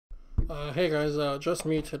Hey guys, just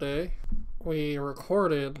me today. We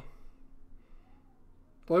recorded.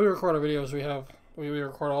 The way we record our videos, we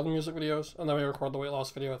record all the music videos, and then we record the weight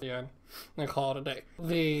loss video at the end, and call it a day.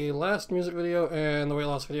 The last music video and the weight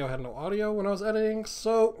loss video had no audio when I was editing,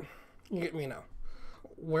 so you get me now.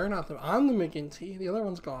 I'm the McGinty. The other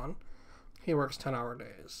one's gone. He works 10-hour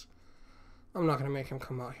days. I'm not gonna make him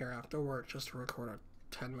come out here after work just to record a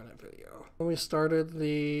 10-minute video. We started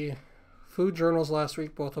the food journals last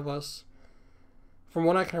week, both of us. From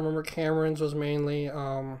what I can remember, Cameron's was mainly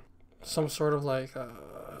some sort of like a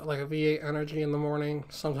V8 energy in the morning.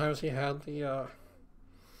 Sometimes he had the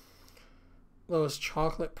those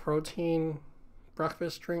chocolate protein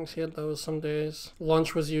breakfast drinks. He had those some days.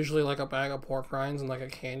 Lunch was usually like a bag of pork rinds and like a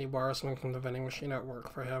candy bar or something from the vending machine at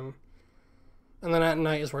work for him. And then at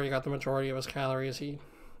night is where he got the majority of his calories. He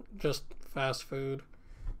just fast food,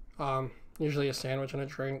 usually a sandwich and a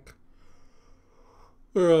drink.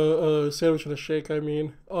 Or a sandwich and a shake, I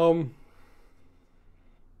mean.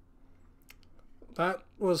 That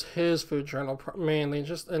was his food journal, mainly.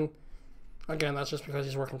 And again, that's just because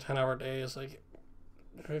he's working 10-hour days. Like,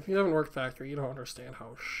 if you haven't worked factory, you don't understand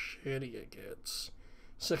how shitty it gets.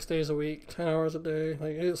 6 days a week, 10 hours a day.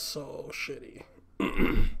 Like, it's so shitty.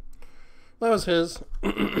 That was his.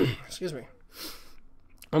 Excuse me.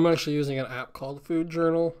 I'm actually using an app called Food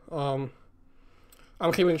Journal. I'm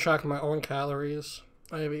keeping track of my own calories.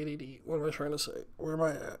 I have ADD. What am I trying to say? Where am I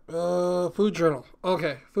at? Food journal.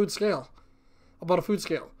 Okay, food scale. About a food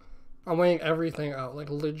scale. I'm weighing everything out, like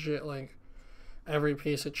legit, like every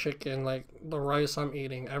piece of chicken, like the rice I'm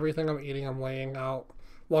eating, everything I'm eating, I'm weighing out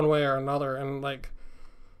one way or another, and like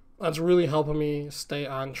that's really helping me stay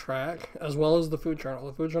on track, as well as the food journal.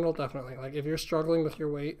 The food journal definitely. Like if you're struggling with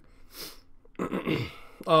your weight, even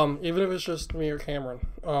if it's just me or Cameron,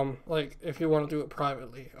 like if you want to do it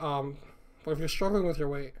privately, but if you're struggling with your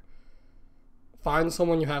weight, find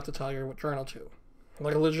someone you have to tell your journal to.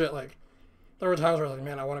 Like, legit, like, there were times where I was like,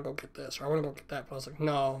 man, I want to go get this, or I want to go get that, but I was like,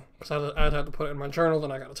 no, because I'd have to put it in my journal,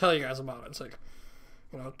 then I got to tell you guys about it. It's like,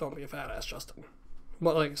 you know, don't be a fat ass, Justin.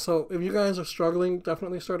 But, like, so, if you guys are struggling,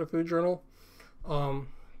 definitely start a food journal.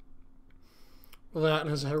 That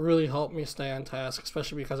has really helped me stay on task,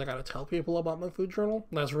 especially because I got to tell people about my food journal.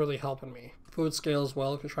 That's really helping me. Food scale as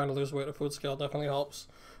well. If you're trying to lose weight, a food scale definitely helps.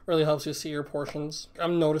 Really helps you see your portions.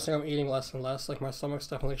 I'm noticing I'm eating less and less. Like my stomach's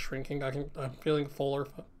definitely shrinking. I'm feeling fuller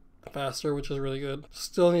faster, which is really good.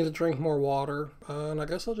 Still need to drink more water. And I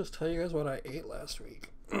guess I'll just tell you guys what I ate last week.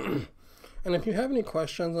 And if you have any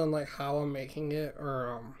questions on like how I'm making it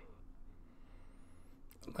or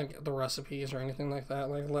like the recipes or anything like that,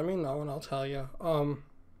 like let me know and I'll tell you.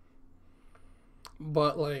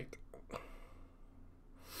 But like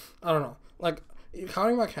I don't know, like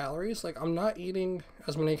counting my calories, like I'm not eating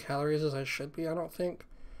as many calories as I should be. I don't think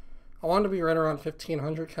I want to be right around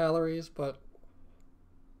 1,500 calories, but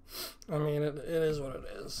I mean it is what it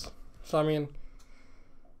is. So I mean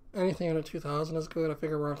anything under 2,000 is good. I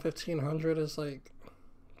figure around 1,500 is like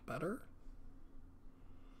better.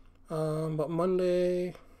 But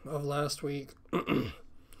Monday of last week,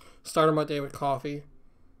 started my day with coffee.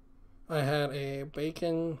 I had a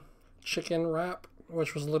bacon chicken wrap,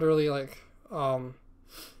 which was literally like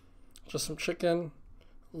just some chicken,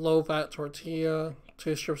 low fat tortilla,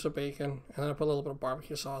 2 strips of bacon, and then I put a little bit of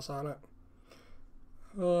barbecue sauce on it.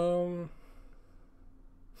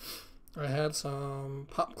 I had some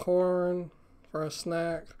popcorn for a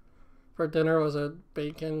snack. For dinner it was a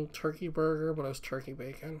bacon turkey burger, but it was turkey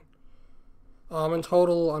bacon. In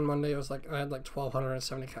total on Monday it was like I had like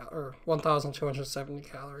 1,270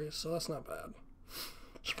 calories, so that's not bad.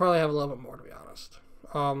 Should probably have a little bit more, to be honest.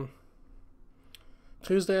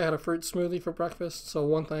 Tuesday I had a fruit smoothie for breakfast. So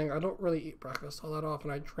one thing, I don't really eat breakfast all that often.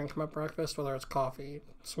 I drink my breakfast, whether it's coffee,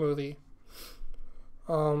 smoothie,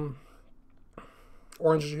 orange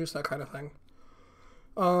juice, that kind of thing.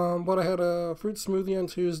 But I had a fruit smoothie on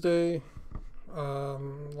Tuesday.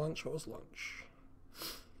 Lunch, what was lunch?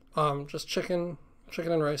 Just chicken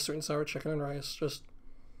and rice, sweet and sour chicken and rice. Just,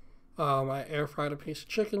 I air fried a piece of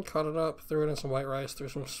chicken, cut it up, threw it in some white rice, threw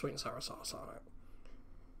some sweet and sour sauce on it.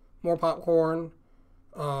 More popcorn,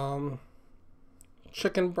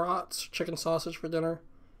 chicken brats, chicken sausage for dinner.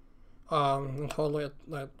 In total at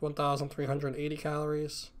 1,380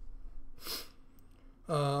 calories.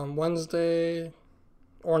 Wednesday,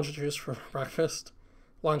 orange juice for breakfast.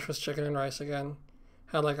 Lunch was chicken and rice again.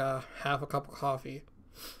 Had like half a cup of coffee.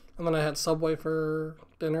 And then I had Subway for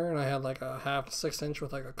dinner, and I had like a half 6-inch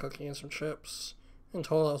with like a cookie and some chips. In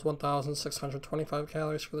total, that was 1,625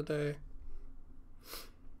 calories for the day.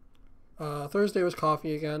 Thursday was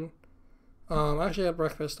coffee again. I actually had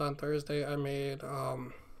breakfast on Thursday. I made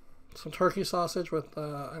some turkey sausage with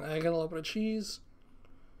an egg and a little bit of cheese,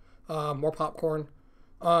 more popcorn.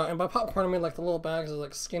 And by popcorn, I mean like the little bags of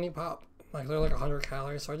like Skinny Pop. Like they're like 100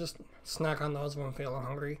 calories, so I just snack on those when I'm feeling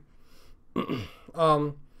hungry. Then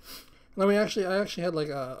I actually had like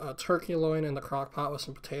a turkey loin in the crock pot with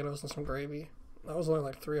some potatoes and some gravy. That was only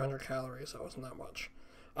like 300 calories. That wasn't that much.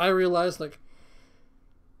 I realized like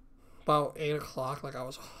about 8 o'clock, like I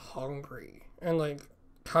was hungry. And like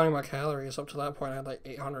counting my calories up to that point, I had like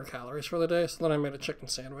 800 calories for the day. So then I made a chicken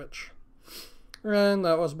sandwich. And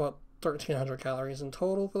that was about 1,300 calories in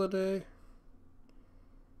total for the day.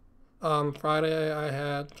 Friday I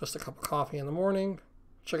had just a cup of coffee in the morning,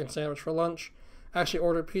 chicken sandwich for lunch. I actually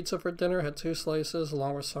ordered pizza for dinner, had 2 slices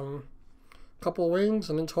along with some couple of wings,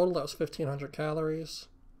 and in total that was 1,500 calories.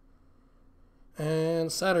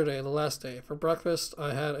 And Saturday, the last day, for breakfast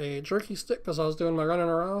I had a jerky stick because I was doing my running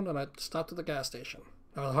around and I stopped at the gas station.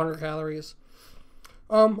 That was 100 calories.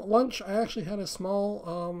 Lunch I actually had a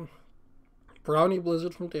small brownie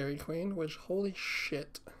blizzard from Dairy Queen, which holy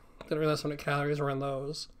shit, didn't realize how many calories were in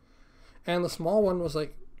those. And the small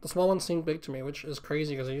one seemed big to me, which is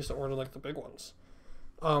crazy because I used to order like the big ones.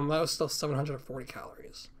 That was still 740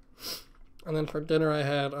 calories. And then for dinner I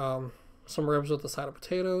had some ribs with a side of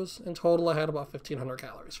potatoes. In total I had about 1,500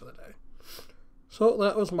 calories for the day. So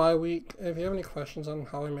that was my week. If you have any questions on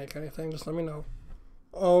how I make anything, just let me know.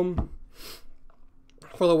 For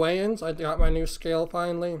the weigh-ins, I got my new scale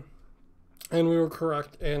finally. And we were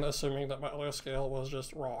correct in assuming that my other scale was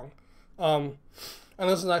just wrong. And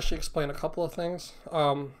this is actually explain a couple of things.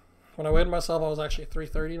 When I weighed myself, I was actually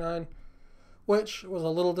 339, which was a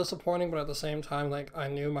little disappointing, but at the same time, like, I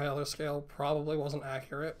knew my other scale probably wasn't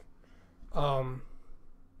accurate. And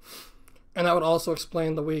that would also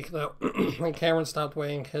explain the week that when Cameron stopped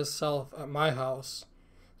weighing himself at my house,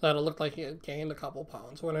 that it looked like he had gained a couple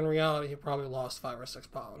pounds, when in reality he probably lost 5 or 6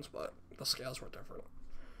 pounds, but the scales were different.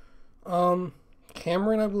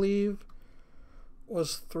 Cameron, I believe,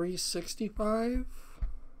 was 365.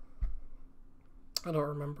 I don't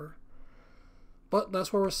remember. But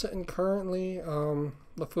that's where we're sitting currently.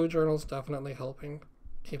 The food journal is definitely helping,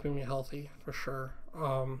 keeping me healthy for sure.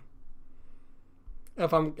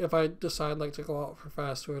 If I decide like to go out for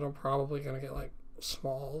fast food, I'm probably gonna get like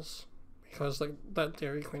Smalls because like that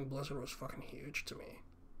Dairy Queen blizzard was fucking huge to me.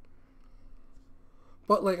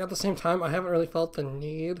 But like at the same time, I haven't really felt the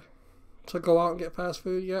need to go out and get fast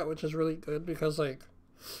food yet, which is really good because like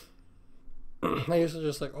I used to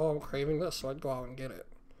just like, oh, I'm craving this, so I'd go out and get it.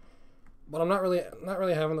 But I'm not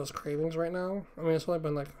really having those cravings right now. I mean, it's only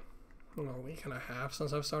been like, a week and a half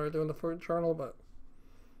since I've started doing the food journal, but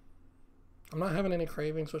I'm not having any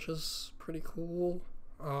cravings, which is pretty cool.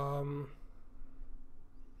 I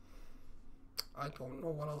don't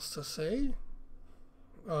know what else to say.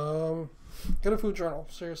 Get a food journal.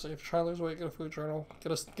 Seriously, if you're trying to lose weight, get a food journal.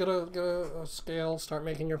 Get a scale. Start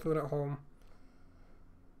making your food at home.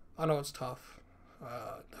 I know it's tough.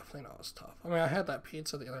 Definitely know it's tough. I mean, I had that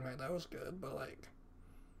pizza the other night. That was good, but like,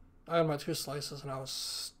 I had my 2 slices and I was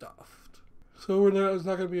stuffed. So it's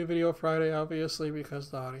not gonna be a video Friday, obviously,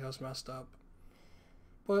 because the audio's messed up.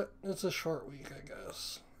 But it's a short week, I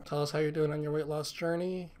guess. Tell us how you're doing on your weight loss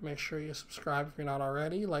journey. Make sure you subscribe if you're not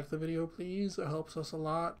already. Like the video, please. It helps us a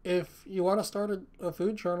lot. If you want to start a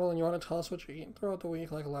food journal and you want to tell us what you're eating throughout the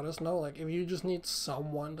week, like, let us know. Like, if you just need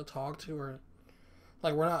someone to talk to, or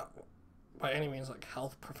like, we're not by any means like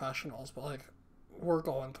health professionals, but like, we're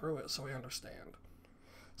going through it, so we understand.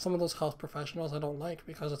 Some of those health professionals I don't like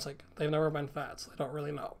because it's like they've never been fat, so they don't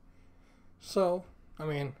really know. So, I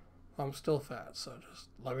mean, I'm still fat, so just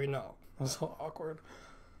let me know. It's so awkward.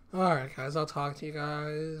 Alright, guys, I'll talk to you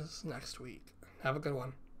guys next week. Have a good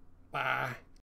one. Bye.